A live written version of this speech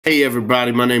Hey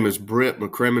everybody, my name is Britt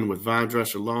McCrimmon with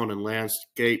Vinedresser Lawn and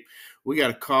Landscape. We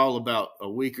got a call about a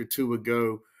week or two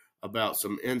ago about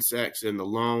some insects in the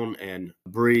lawn, and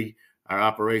Bree, our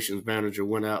operations manager,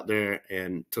 went out there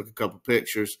and took a couple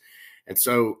pictures. And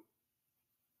so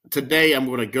today I'm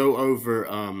going to go over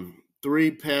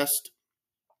three pest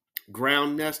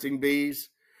ground nesting bees,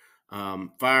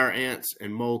 fire ants,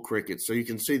 and mole crickets. So you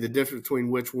can see the difference between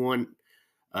which one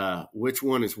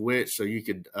is which, so you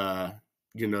could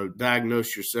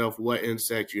diagnose yourself what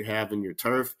insect you have in your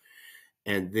turf,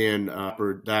 and then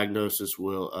diagnosis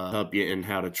will help you in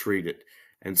how to treat it.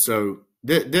 And so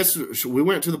we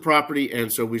went to the property,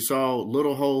 and so we saw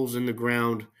little holes in the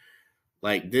ground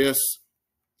like this,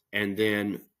 and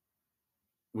then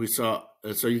we saw,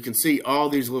 so you can see all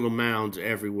these little mounds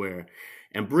everywhere.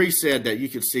 And Bree said that you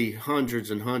could see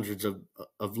hundreds and hundreds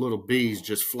of little bees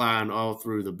just flying all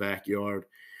through the backyard.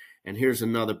 And here's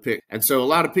another pic. And so a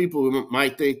lot of people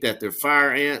might think that they're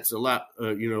fire ants,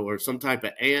 or some type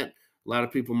of ant. A lot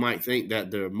of people might think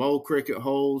that they're mole cricket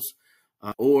holes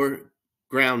or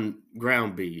ground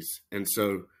bees. And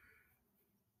so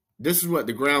this is what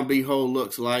the ground bee hole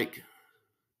looks like.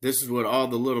 This is what all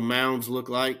the little mounds look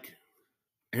like.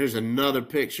 Here's another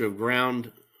picture of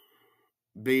ground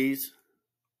bees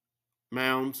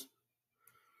mounds.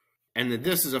 And then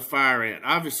this is a fire ant.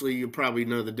 Obviously, you probably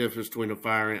know the difference between a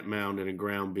fire ant mound and a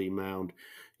ground bee mound.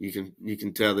 You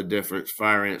can tell the difference.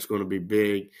 Fire ant's going to be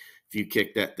big. If you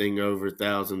kick that thing over,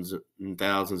 thousands and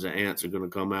thousands of ants are going to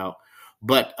come out.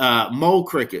 But mole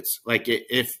crickets, like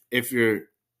if you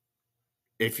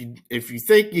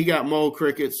think you got mole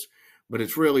crickets, but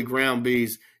it's really ground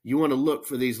bees, you want to look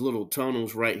for these little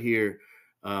tunnels right here.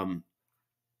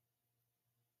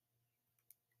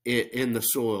 In the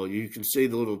soil. You can see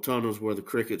the little tunnels where the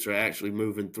crickets are actually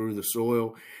moving through the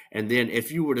soil. And then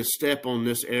if you were to step on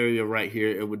this area right here,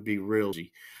 it would be real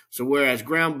easy. So whereas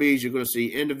ground bees, you're going to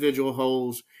see individual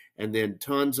holes and then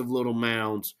tons of little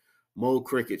mounds. Mole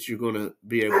crickets, you're going to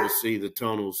be able to see the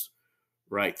tunnels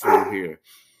right through here.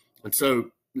 And so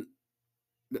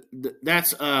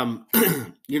that's, a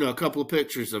couple of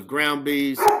pictures of ground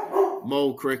bees,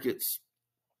 mole crickets,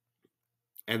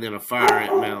 and then a fire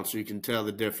ant mound, so you can tell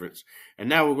the difference. And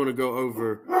now we're going to go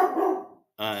over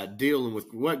dealing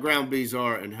with what ground bees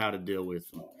are and how to deal with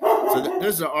them. So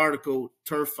this is an article,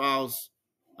 Turf Files,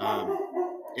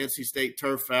 NC State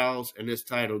Turf Files, and it's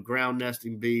titled Ground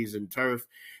Nesting Bees and Turf.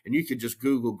 And you could just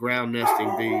Google ground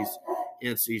nesting bees,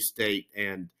 NC State,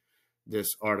 and this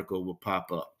article will pop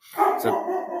up.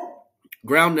 So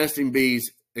ground nesting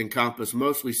bees encompass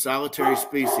mostly solitary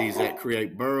species that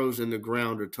create burrows in the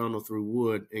ground or tunnel through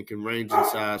wood and can range in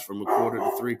size from 1/4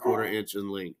 to 3/4 inch in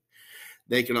length.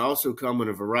 They can also come in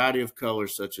a variety of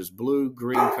colors such as blue,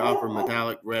 green, copper,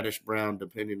 metallic, reddish, brown,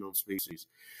 depending on species.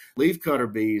 Leafcutter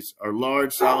bees are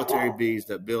large solitary bees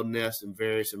that build nests in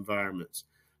various environments.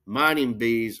 Mining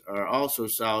bees are also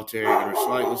solitary and are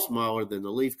slightly smaller than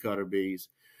the leafcutter bees,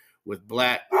 with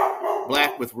black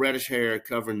with reddish hair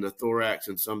covering the thorax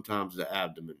and sometimes the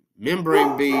abdomen.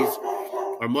 Membrane bees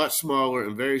are much smaller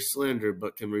and very slender,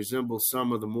 but can resemble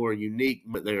some of the more unique.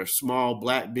 But they are small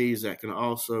black bees that can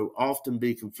also often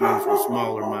be confused with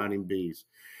smaller mining bees.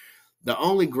 The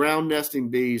only ground nesting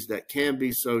bees that can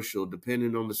be social,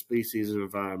 depending on the species and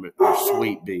environment, are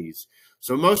sweet bees.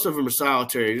 So most of them are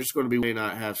solitary. They're just going to may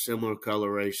not have similar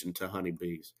coloration to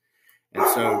honeybees. And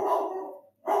so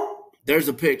there's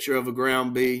a picture of a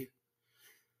ground bee.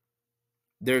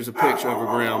 There's a picture of a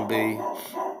ground bee.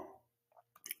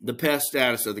 The pest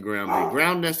status of the ground bee.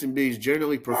 Ground nesting bees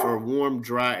generally prefer warm,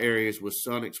 dry areas with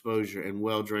sun exposure and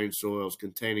well-drained soils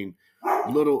containing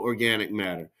little organic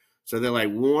matter. So they're like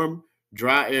warm,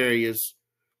 dry areas,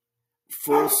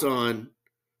 full sun,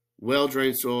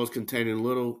 well-drained soils containing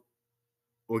little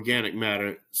organic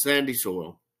matter, sandy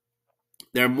soil.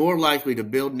 They're more likely to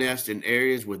build nests in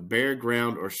areas with bare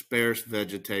ground or sparse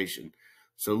vegetation.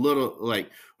 So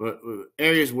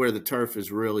areas where the turf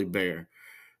is really bare.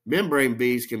 Membrane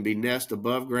bees can be nest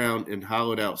above ground in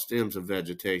hollowed out stems of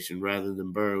vegetation rather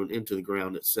than burrowing into the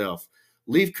ground itself.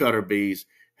 Leafcutter bees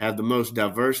have the most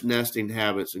diverse nesting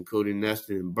habits, including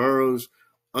nesting in burrows,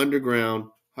 underground,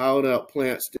 hollowed out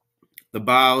plant stems. The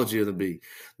biology of the bee.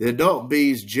 The adult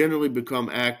bees generally become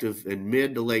active in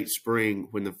mid to late spring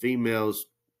when the females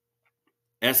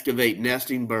excavate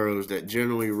nesting burrows that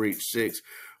generally reach 6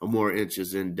 or more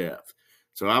inches in depth.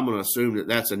 So I'm going to assume that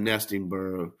that's a nesting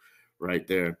burrow right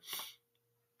there.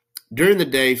 During the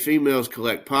day, females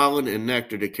collect pollen and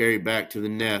nectar to carry back to the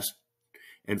nest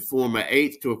and form an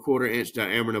 1/8 to 1/4 inch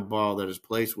diameter ball that is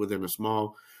placed within a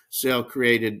small cell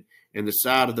created in the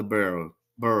side of the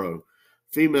burrow.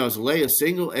 Females lay a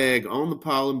single egg on the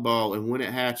pollen ball, and when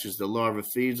it hatches, the larva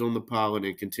feeds on the pollen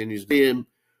and continues to be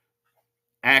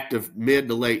active mid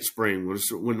to late spring.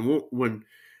 When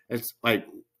it's like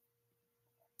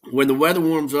when the weather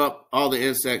warms up, all the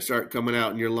insects start coming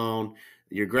out in your lawn.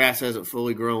 Your grass hasn't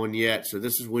fully grown yet, so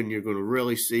this is when you're going to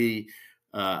really see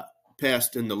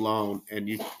pests in the lawn,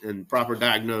 and proper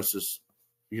diagnosis,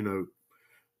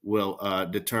 will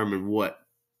determine what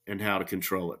and how to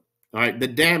control it. All right, the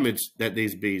damage that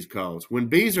these bees cause. When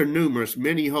bees are numerous,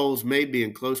 many holes may be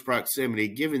in close proximity,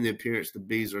 giving the appearance the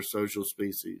bees are social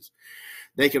species.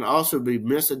 They can also be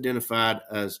misidentified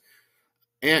as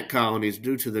ant colonies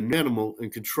due to the minimal,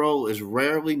 and control is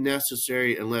rarely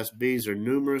necessary unless bees are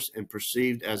numerous and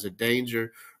perceived as a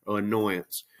danger or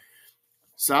annoyance.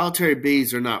 Solitary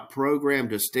bees are not programmed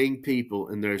to sting people,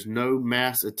 and there's no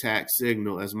mass attack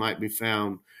signal as might be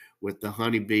found with the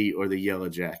honeybee or the yellow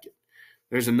jacket.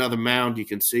 There's another mound. You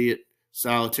can see it.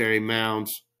 Solitary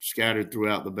mounds scattered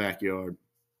throughout the backyard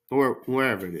or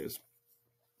wherever it is.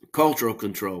 Cultural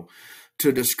control.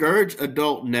 To discourage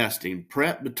adult nesting,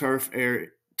 prep the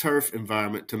turf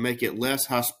environment to make it less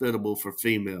hospitable for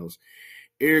females.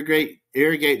 Irrigate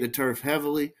the turf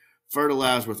heavily.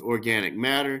 Fertilize with organic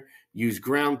matter. Use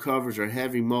ground covers or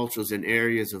heavy mulches in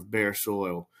areas of bare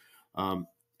soil.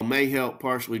 May help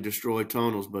partially destroy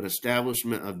tunnels, but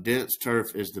establishment of dense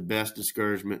turf is the best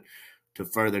discouragement to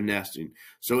further nesting.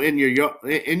 So in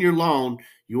your lawn,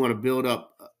 you want to build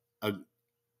up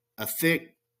a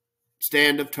thick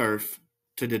stand of turf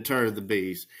to deter the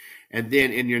bees. And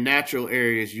then in your natural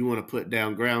areas, you want to put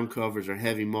down ground covers or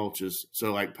heavy mulches,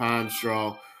 so like pine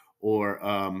straw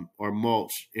or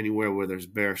mulch anywhere where there's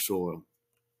bare soil.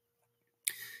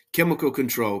 Chemical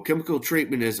control. Chemical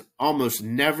treatment is almost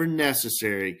never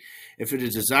necessary if it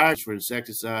is desired for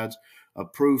insecticides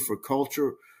approved for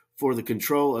culture for the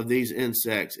control of these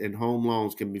insects in home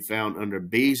lawns can be found under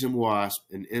Bees and Wasps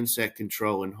and Insect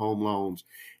Control in Home Lawns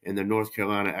in the North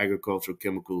Carolina Agricultural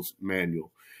Chemicals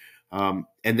Manual. And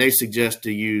they suggest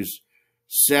to use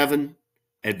 7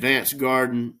 Advanced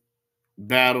Garden,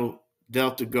 Battle,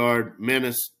 Delta Guard,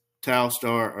 Menace,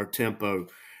 Talstar, or Tempo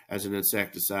as an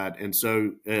insecticide, and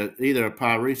so either a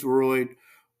pyrethroid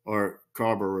or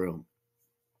carbaryl.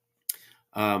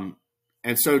 And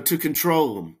so to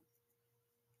control them,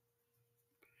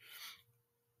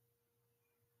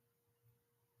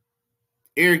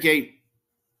 irrigate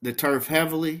the turf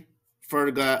heavily,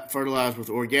 fertilize with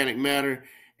organic matter,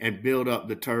 and build up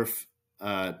the turf,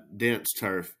 dense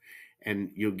turf,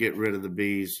 and you'll get rid of the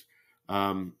bees.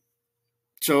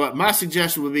 So my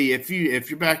suggestion would be if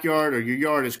your backyard or your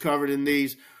yard is covered in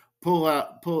these,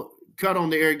 cut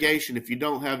on the irrigation. If you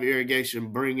don't have irrigation,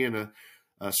 bring in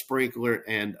a sprinkler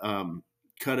and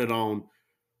cut it on,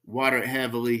 water it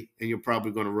heavily, and you're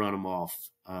probably going to run them off.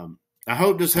 I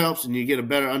hope this helps and you get a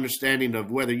better understanding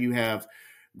of whether you have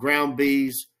ground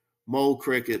bees, mole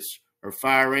crickets, or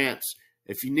fire ants.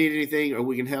 If you need anything or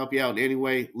we can help you out in any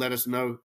way, let us know.